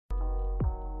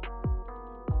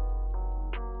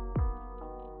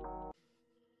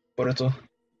Boruto,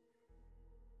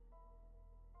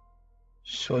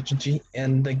 Shochichi,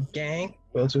 and the gang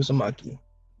will to Uzumaki.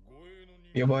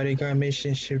 Your bodyguard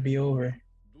mission should be over.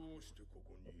 どうしてこ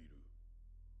こにいる？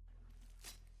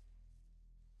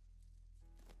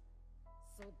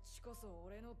そっちこそ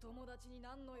俺の友達に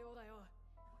なんの用だよ。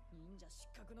忍者失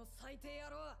格の最低野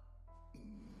郎。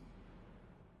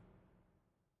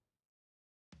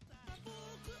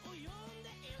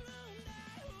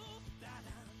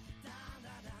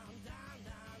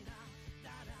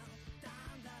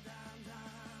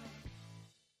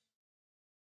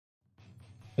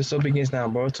The show begins now.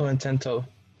 Boruto and Tento.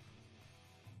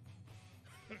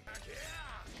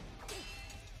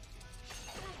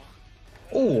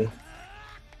 Ooh.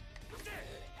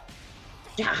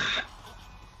 Yeah.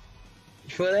 You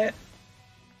feel that?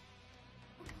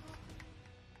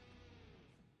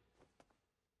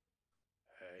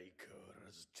 相変わ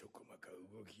らずちょこまか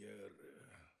動きやがる。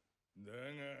だが、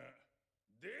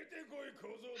出てこい小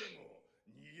僧でも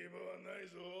逃げ場はない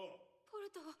ぞ。ポル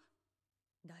ト、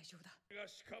大丈夫だ。が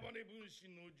屍分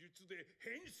身の術で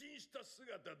変身した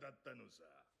姿だったのさ。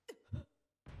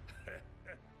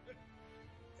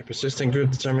A persistent group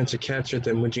determined to capture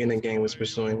the Mujina gang was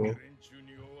pursuing me. 連中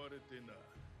に追われてな。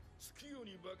月夜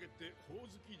に化けて宝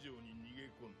月城に逃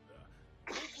げ込んだ。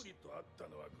コプリと会っ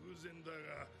たのは偶然だ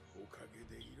が、おかげ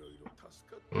でいろいろ助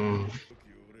かった。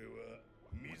時俺は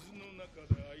水の中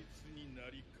であいつにな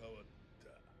り変わった。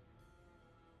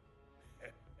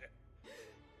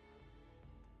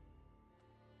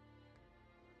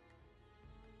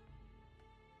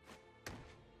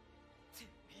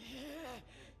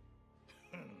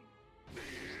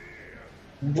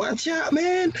Watch out,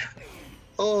 man!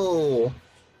 Oh.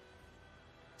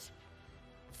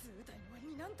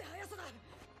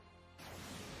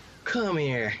 Come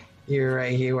here. You're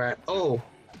right here. Oh.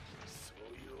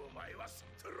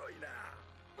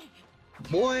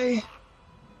 Boy.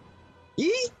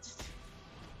 Yeet.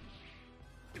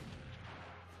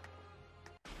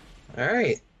 All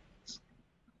right.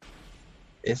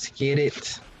 Let's get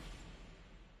it.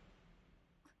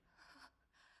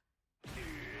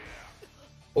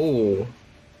 Oh.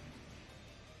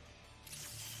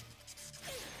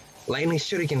 Lightning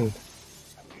shuriken.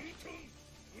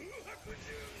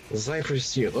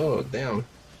 Cypress shield. Oh, damn.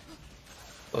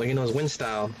 Oh, you know his wind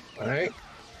style. Alright.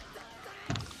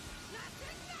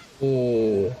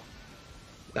 Oh.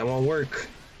 That won't work.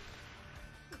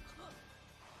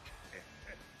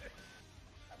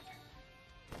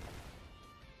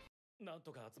 なん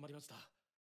とか集まりました。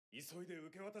急いで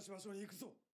受け渡し場所に行く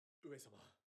ぞ。上様、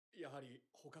やはり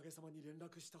火影様に連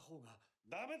絡した方が。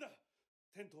ダメだ。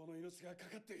天道の命がか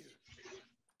かっている。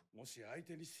もし相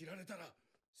手に知られたら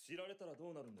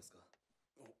どうなるんですか。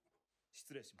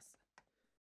失礼します。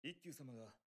一休様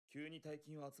が急に大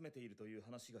金を集めているという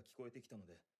話が聞こえてきたの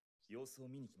で様子を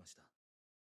見に来ました。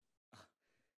あ、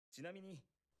ちなみに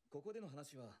ここでの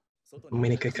話は外にな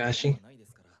いで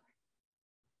すから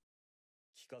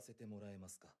聞かせてもらえま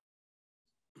すか。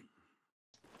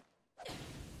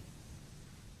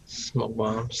Smoke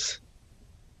bombs.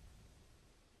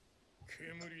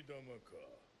 煙玉か。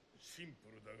シンプ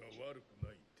ルだが悪く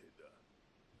ない手だ。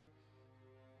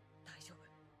大丈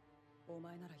夫。お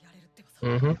前ならやれるってばさ。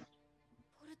Mm-hmm.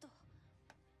 ポルト。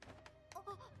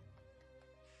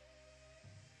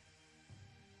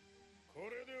こ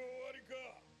れで終わりか。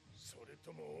それ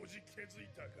ともおじけづい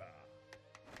たか。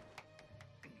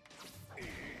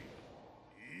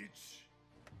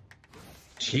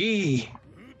Gee.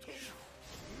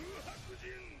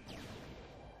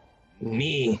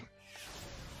 Me.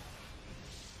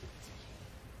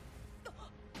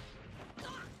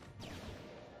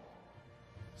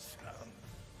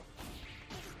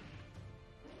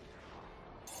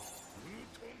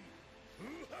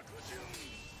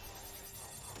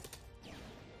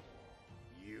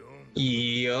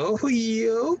 Yo,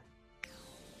 yo.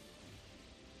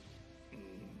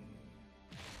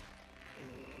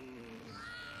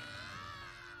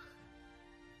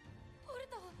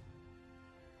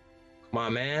 Come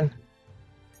on, man.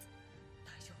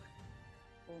 大丈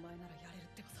夫。お前ならやれるっ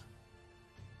てばさ。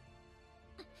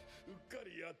うっか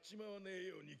りやっちまわねえ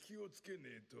ように気をつけね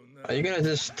えとな。Are you gonna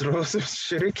just throw some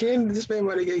shuriken? This man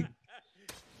might get.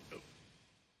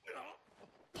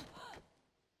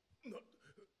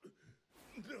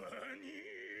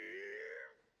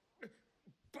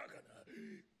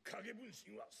 影分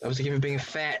身は I was given being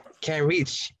fat, can't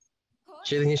reach.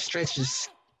 Shit in your stretches.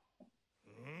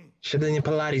 Shit in your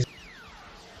Pilates.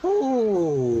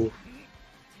 Ooh.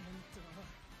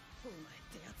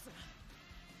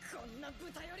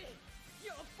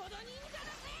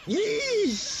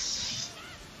 Yeesh.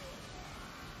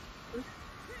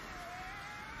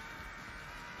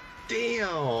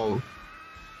 Damn.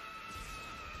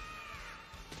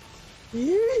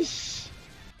 Yeesh.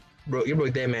 Bro, you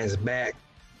broke that man's back.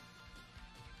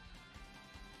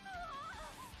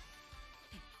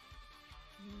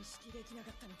 認識できな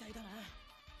かったみたいだな。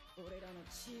俺らの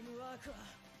チームワークは。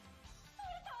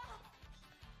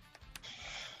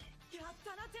やっ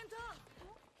たな、テント。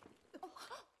こ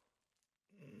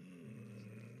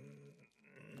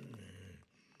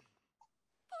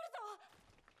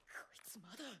いつ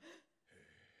まだ。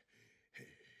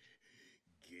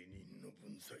芸人の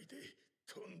分際で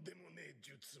とんでもねえ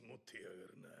術持ってやが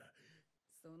るな。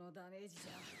そのダメージじ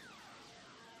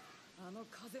ゃあの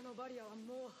風のバリアは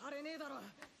もう張れねえだろ。ガ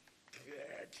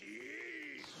チ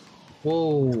ー。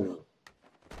 Whoa.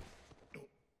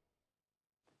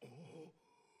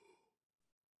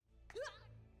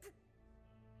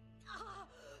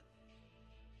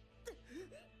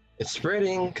 It's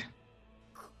spreading.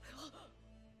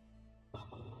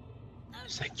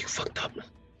 It's like you fucked up.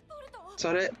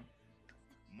 Saw that?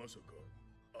 まさか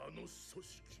あの組織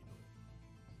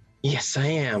の。 Yes, I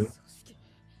am.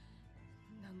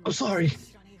 I'm sorry.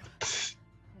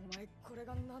 お前これ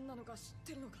が何なのか知っ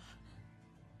てるのか。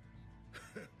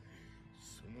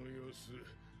その様子、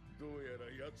どうやら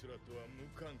奴らとは無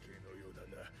関係のようだ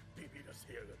な。ビビら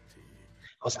せやがって。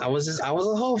I was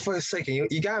a hoe for a second. You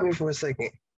got me for a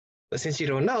second. But since you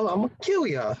don't know, I'm gonna kill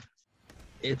y'all.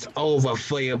 It's over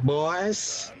for you,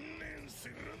 boys.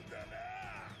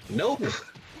 Nope.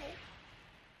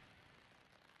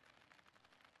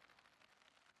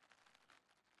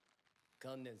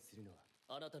 観念するのは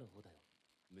あなたの方だよ、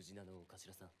ムジナのお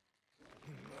頭さん。な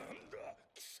んだ、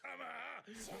貴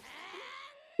様。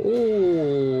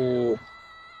 Ooh.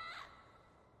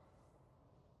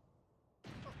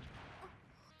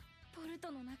 ポル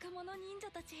トの仲間の忍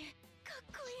者たち、かっ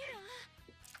こいいな。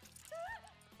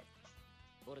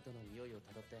ポルトの匂いを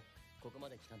たどってここま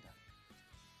で来たんだ。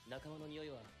仲間の匂い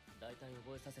は大体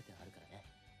覚えさせてあるからね。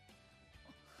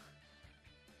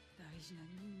大事な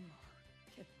任務を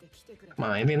蹴ってきてくれ。 Come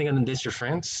on, anything gonna diss your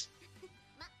friends?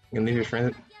 You gonna leave your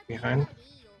friends behind?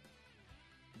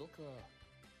 僕は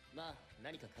まあ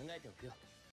何か考えておくよ。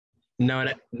 No,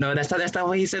 that's not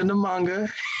what he said in the manga.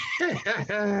 お店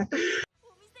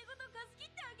ごと貸し切っ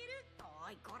てあげる。お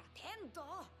いこらテント。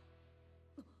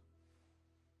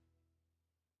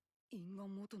因が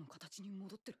元の形に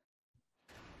戻ってる。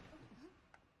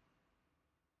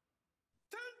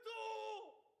テント。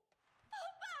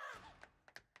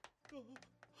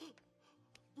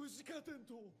無事かテン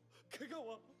ト。怪我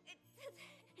は。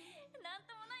なん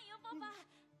ともないよパパ。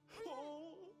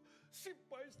失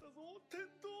敗したぞテン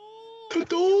ト。恥ず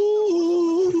かしい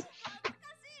よ。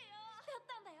だっ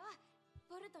たんだよ。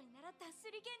ボルトに習った手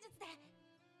裏剣術で。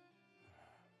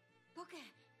僕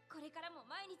これからも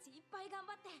毎日いっぱい頑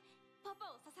張ってパ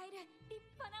パを支える立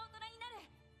派な大人になる。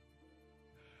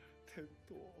テン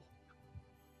ト。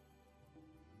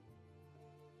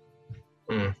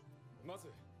ま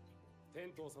ずテ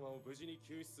ント様を無事に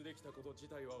救出できたこと自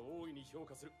体は大いに評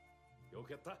価する。よ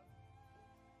くやった。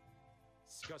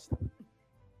しかしだ、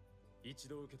一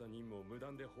度受けた任務を無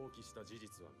断で放棄した事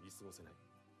実は見過ごせない。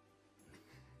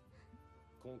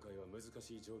今回は難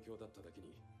しい状況だっただけ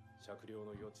に酌量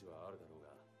の余地はあるだろう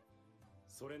が、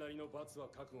それなりの罰は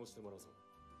覚悟してもらうぞ。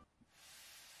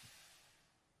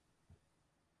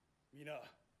皆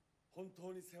本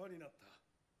当に世話になった。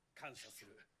感謝す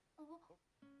る。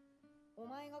お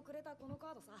前がくれたこのカ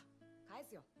ードさ、返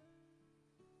すよ。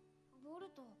ボル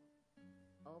ト。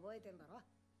覚えてんだろ、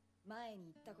前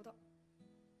に言ったこと。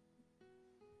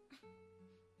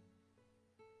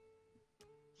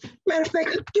Matter of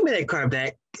fact, give me that card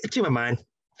back. It's in my mind.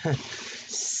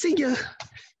 See ya.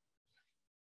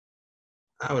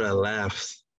 I would have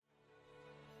laughed.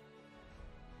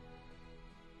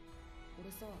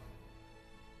 俺さ、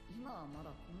今はまだ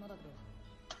こんなだけど、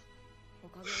お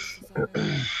かげを支えられる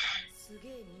すげ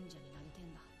え忍者になりて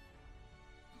んだ。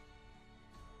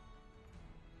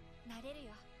なれる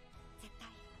よ、絶対。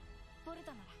ボル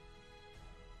トなら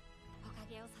おか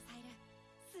げを支える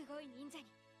すごい忍者に。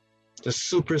 The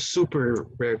super, super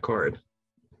rare card.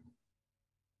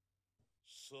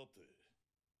 さて、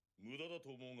無駄だと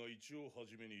思うが一応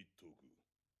初めに言っておく。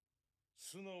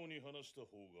素直に話した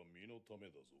方が身のため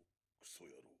だぞ、クソ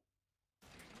野郎。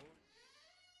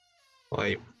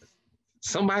 Like,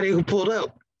 somebody who pulled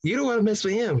up. You don't want to mess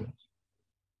with him.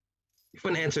 You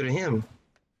wouldn't answer to him.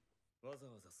 わざ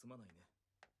わざすまないね。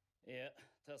いや、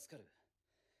助かる。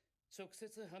直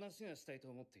接話がしたいと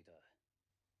思っていた。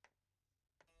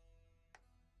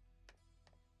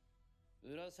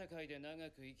裏社会で長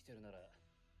く生きてるなら、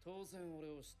当然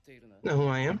俺を知っているな。Know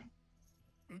who I am?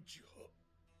 じゃあ、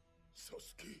サ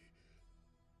スケ、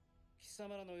貴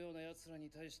様らのような奴らに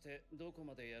対してどこ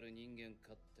までやる人間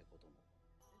かってことも。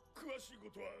詳しいこ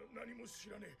とは何も知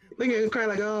らねえ。 Look at him crying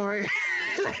like, all right.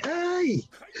 Hey.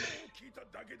 会話を聞いた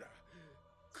だけだ。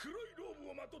黒いロー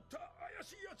ブをまとった怪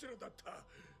しい奴らだった。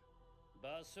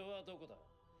場所はどこだ？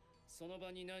その場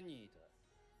に何人いた？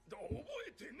覚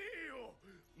えてねえよ。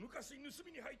昔盗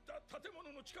みに入った建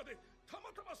物の地下でたま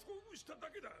たま遭遇した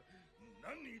だけだ。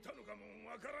何人いたのかも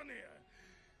わからねえ。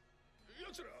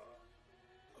奴ら、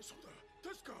そうだ、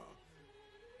確か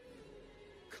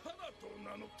カナと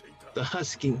名乗っていた。 The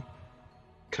husky.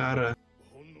 Kara.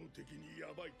 本能的にヤ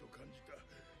バいと感じた。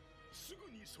す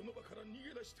ぐにその場から逃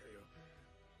げ出したよ。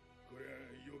これは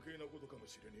余計なことかも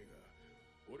しれねえが、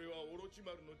俺はオロチ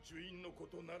マルの樹院のこ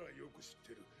とならよく知っ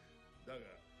てる。だが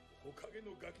火影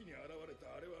のガキに現れ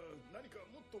たあれは何か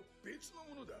もっと別の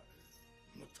ものだ。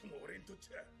もっとも俺にとっ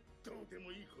ちゃどうで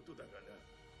もいいことだがな。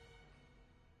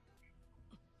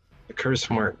 The curse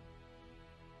mark.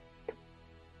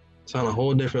 It's on a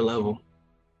whole different level.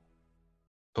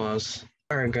 Pause.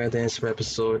 Alright guys, that's for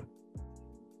episode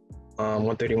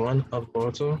 131 of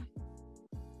Boruto.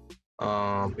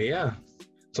 Yeah.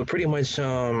 So pretty much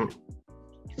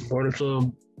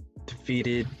Boruto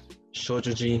defeated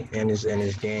Shojoji and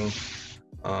his gang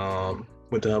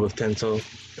with the help of Tento,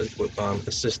 with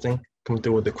assisting, coming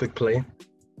through with a quick play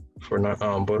for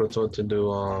Boruto to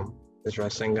do his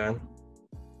Rasengan.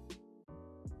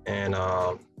 And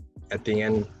at the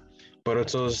end,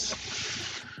 Boruto's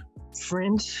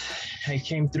friends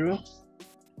came through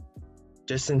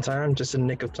just in time, just in the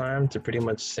nick of time to pretty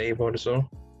much save Boruto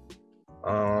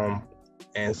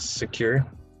and secure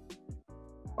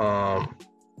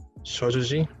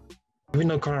Shojoji. Even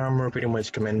though Konohamaru pretty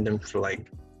much commended him for, like,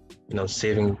 you know,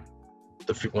 saving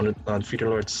the Future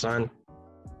Lord's son,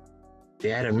 they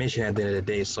had a mission at the end of the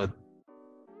day. So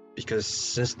because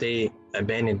since they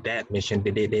abandoned that mission,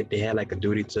 they had like a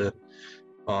duty to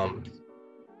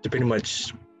pretty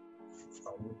much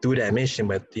do that mission,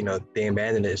 but you know they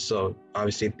abandoned it. So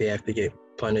obviously they have to get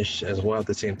punished as well at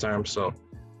the same time. So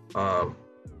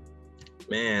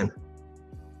man,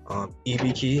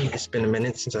 EBK, it's been a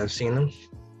minute since I've seen him.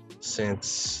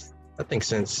 Since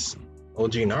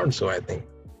OG Naruto, I think.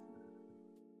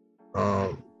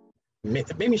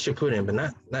 Maybe Shippuden, but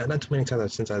not too many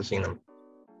times since I've seen him.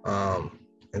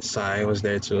 And Sai was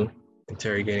there too,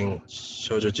 interrogating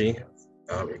Shojoji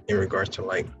in regards to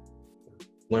like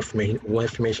what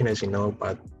information does he know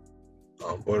about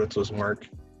Boruto's mark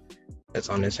that's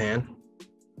on his hand.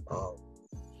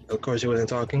 Of course, he wasn't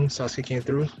talking. Sasuke came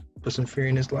through, put some fear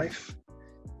in his life,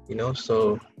 you know.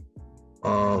 So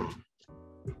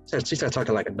she started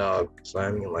talking like a dog. So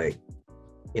I mean, like,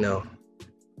 you know,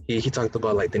 he talked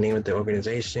about like the name of the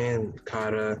organization,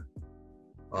 Kata,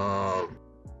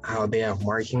 how they have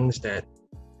markings that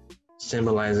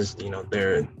symbolizes, you know,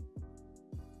 their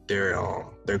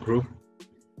group.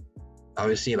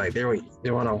 Obviously, like they're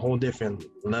on a whole different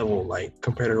level, like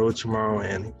compared to Orochimaru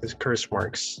and his curse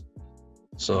marks.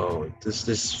 So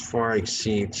this far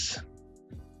exceeds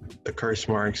the curse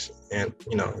marks and,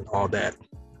 you know, all that.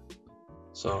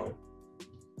 So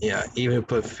yeah, even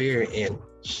put fear in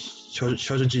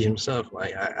Shojoji himself.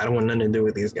 Like I don't want nothing to do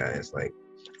with these guys. Like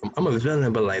I'm a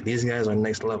villain, but like these guys are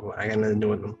next level. I got nothing to do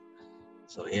with them.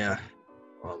 So yeah,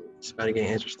 it's about to get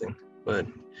interesting. But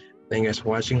thank you guys for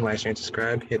watching. Like, share, and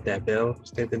subscribe. Hit that bell.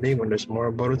 Stay up to date when there's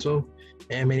more Boruto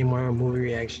and many more movie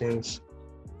reactions,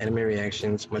 anime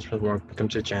reactions, much more come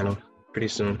to the channel pretty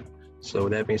soon. So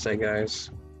with that being said,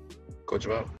 guys, Coach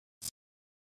out.